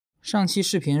上期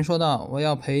视频说到，我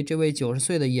要陪这位90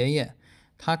岁的爷爷，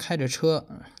他开着车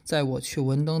载我去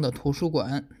文登的图书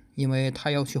馆，因为他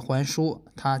要去还书，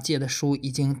他借的书已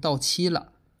经到期了。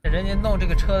人家弄这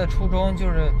个车的初衷就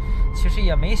是，其实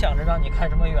也没想着让你开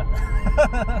这么远的，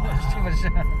是不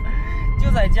是？就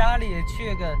在家里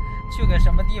去个什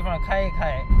么地方开一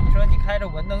开，你说你开着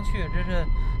文登去，这是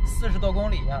40多公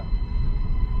里呀，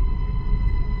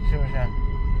是不是？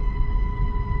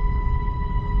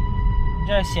你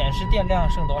这显示电量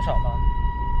剩多少吗？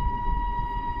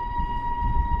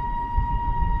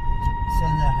现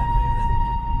在还没问题，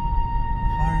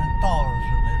反正道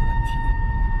是没问题，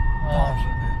道是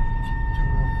没问题，就是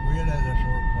回来的时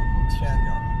候可能欠点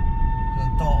儿，这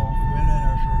到回来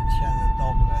的时候欠的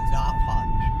到不了家，怕的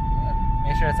是。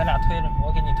没事，咱俩推着，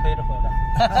我给你推着回来。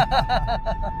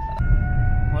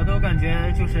我都感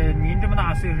觉就是您这么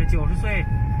大岁数，90岁。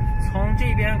从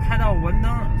这边开到文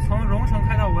登，从荣成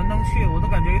开到文登去，我都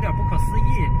感觉有点不可思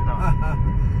议，你知道吗？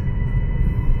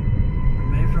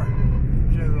没事，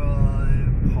这个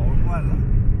跑惯了。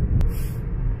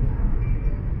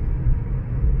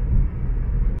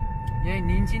爷，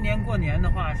您今年过年的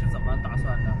话是怎么打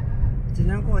算的？今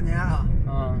年过年啊，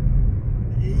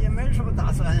也没什么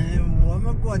打算。我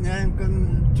们过年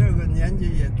跟这个年纪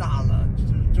也大了，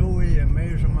周围也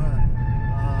没什么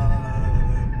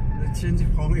亲戚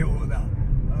朋友的，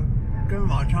跟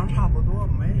往常差不多，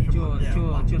没什么变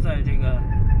化。就在这个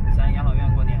咱养老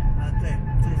院过年。对，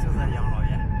这就在养老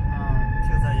院。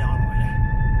就在养老院，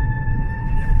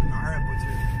也哪儿也不去。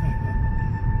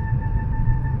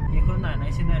你和奶奶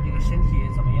现在这个身体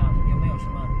怎么样？有没有什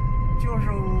么？就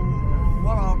是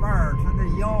我老伴儿，她的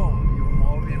腰有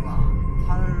毛病了。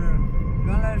她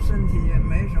原来身体也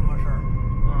没什么事儿，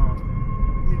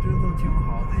一直都挺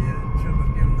好的，也这个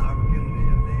病那个病的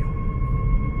也没有。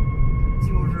就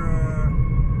是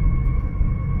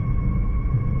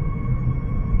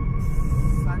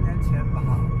3年前吧，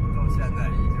到现在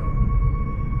已经，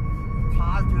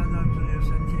他觉得自己身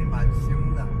体蛮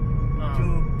行的，就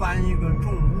搬一个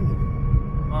重物，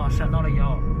闪到了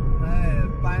腰，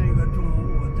搬一个重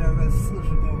物，这个40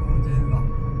多公斤吧，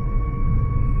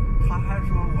他还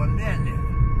说我练练，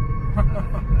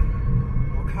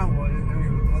我看我能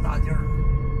有多大劲儿，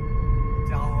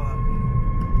家伙。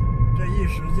这一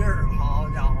使劲儿，好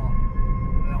家伙，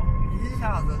一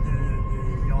下子这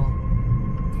腰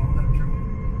疼的直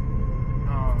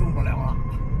动不了了，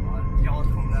腰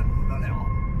疼的不得了。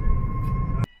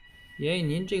爷爷，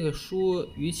您这个书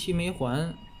逾期没还，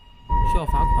需要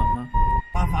罚款吗？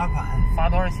罚款，罚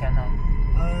多少钱呢？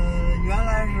原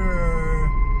来是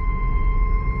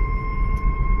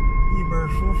一本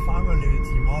书罚个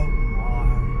几毛5毛还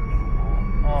是2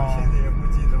毛，我现在也不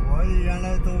记得，我原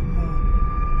来都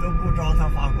不找他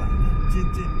罚款的，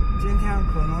今天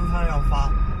可能他要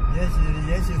罚，也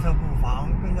许他不罚，我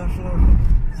跟他说说，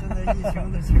现在疫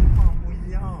情的情况不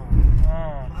一样，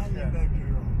他应该知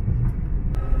道。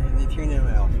你听见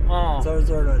没有？滋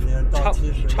滋的，你到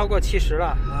70，超过70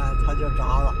了，他就闸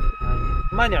了。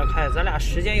慢点开，咱俩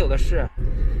时间有的是，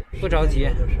不着急。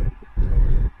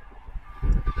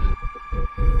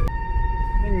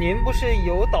您不是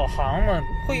有导航吗？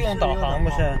会用导航不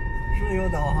是？是有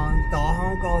导航，导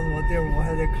航告诉我地儿，我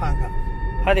还得看看，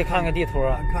还得看看地图，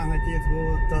看看地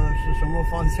图的是什么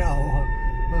方向。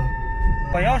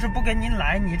我要是不跟您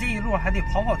来，你这一路还得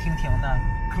跑跑停停的。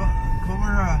可不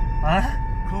是啊，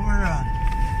可不是。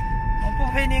我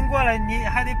不陪您过来，你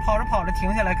还得跑着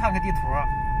停下来看看地图。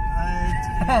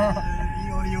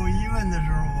有疑问的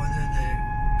时候我就得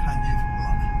看地图了。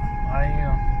哎呦，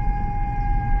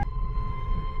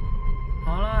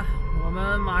好了。我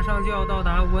们马上就要到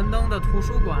达文登的图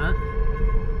书馆，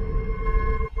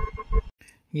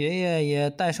爷爷也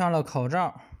戴上了口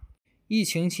罩。疫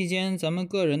情期间，咱们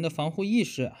个人的防护意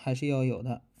识还是要有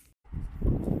的。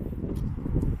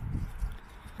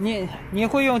你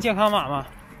会用健康码吗？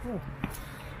不，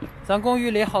咱公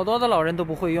寓里好多的老人都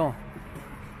不会用。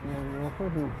我会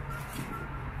用。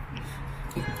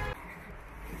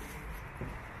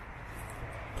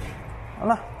好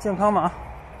了，健康码。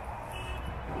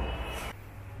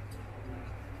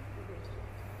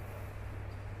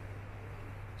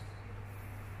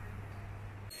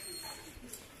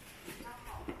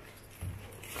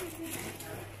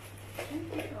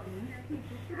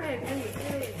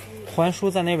还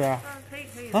书在那边。可以。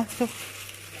走。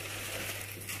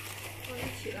坐一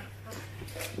起的。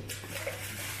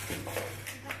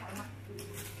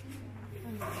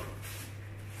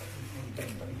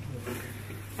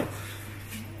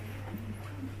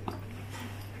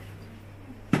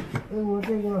我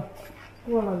这个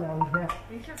过了2天。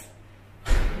没事。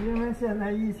因为现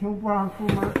在疫情不让出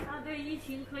门。对，疫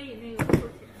情可以那个扣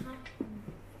钱哈。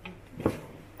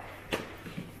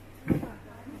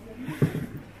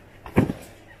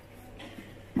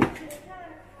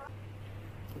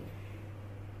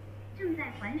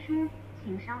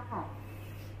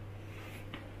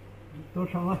都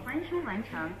成了。还书完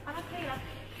成，好了，可以了，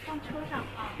放车上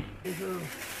啊。就是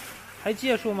还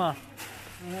借书吗？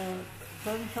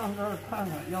咱上这儿看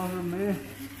看，要是没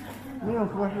有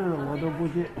合适的，我都不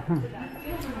借。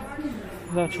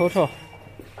再瞅瞅。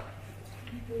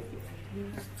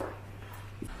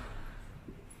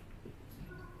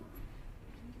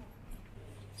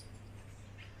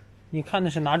你看的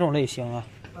是哪种类型啊？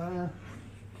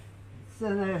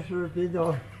现在是比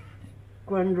较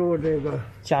关注这个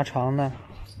加长的，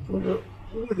或者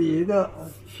物理的、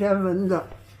天文的、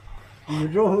宇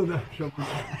宙的什么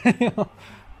的。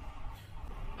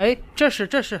哎，这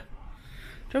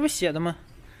不写的吗？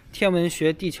天文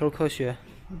学、地球科学。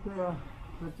对啊，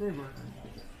在这边。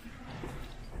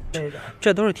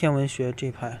这都是天文学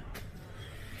这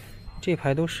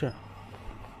排都是。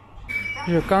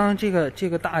就是刚刚这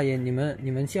个大爷，你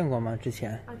们见过吗？之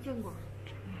前？啊，见过。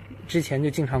之前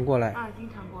就经常过来。啊，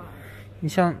经常过来。你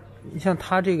像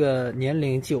他这个年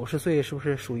龄90岁，是不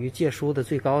是属于借书的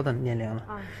最高的年龄了？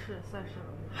啊，是算是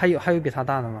了。还有比他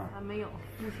大的吗？啊，没有，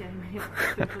目前没有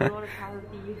，90多了他是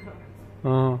第一个。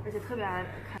嗯。而且特别爱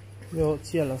看。又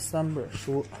借了3本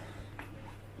书。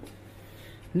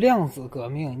量子革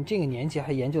命，你这个年纪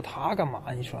还研究它干嘛？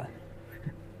你说？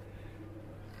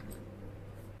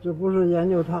这不是研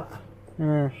究它，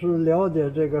是了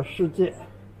解这个世界，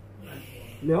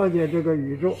了解这个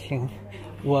宇宙。行，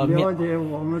了解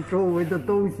我们周围的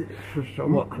东西是什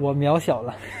么。我渺小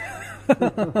了。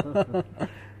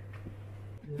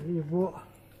引力波，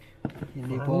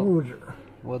物物质，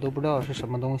我都不知道是什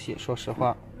么东西，说实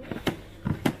话。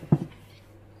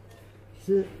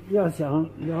要想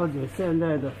了解现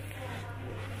在的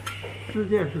世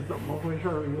界是怎么回事，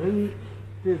人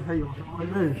对它有什么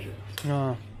认识？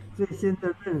最新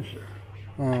的认识。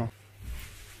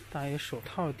大爷手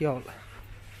套掉了，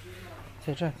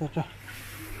在这儿。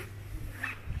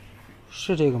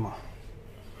是这个吗？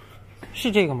是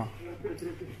这个吗？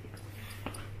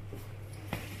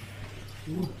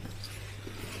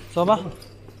走吧。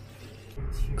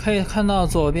可以看到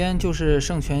左边就是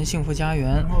盛泉幸福家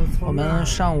园，我们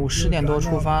上午10点多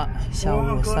出发，下午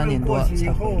3点多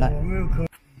才回来。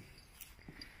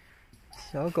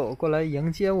小狗过来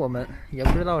迎接我们，也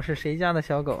不知道是谁家的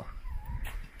小狗。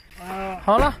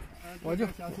好了，我就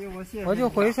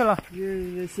回去了。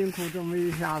你辛苦这么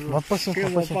一下子，我不辛苦，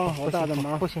给我帮好大的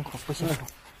忙，不辛苦。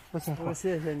我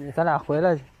谢谢你，咱俩回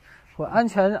来，我安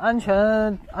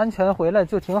全回来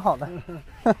就挺好的。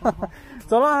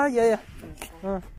走了啊，爷爷。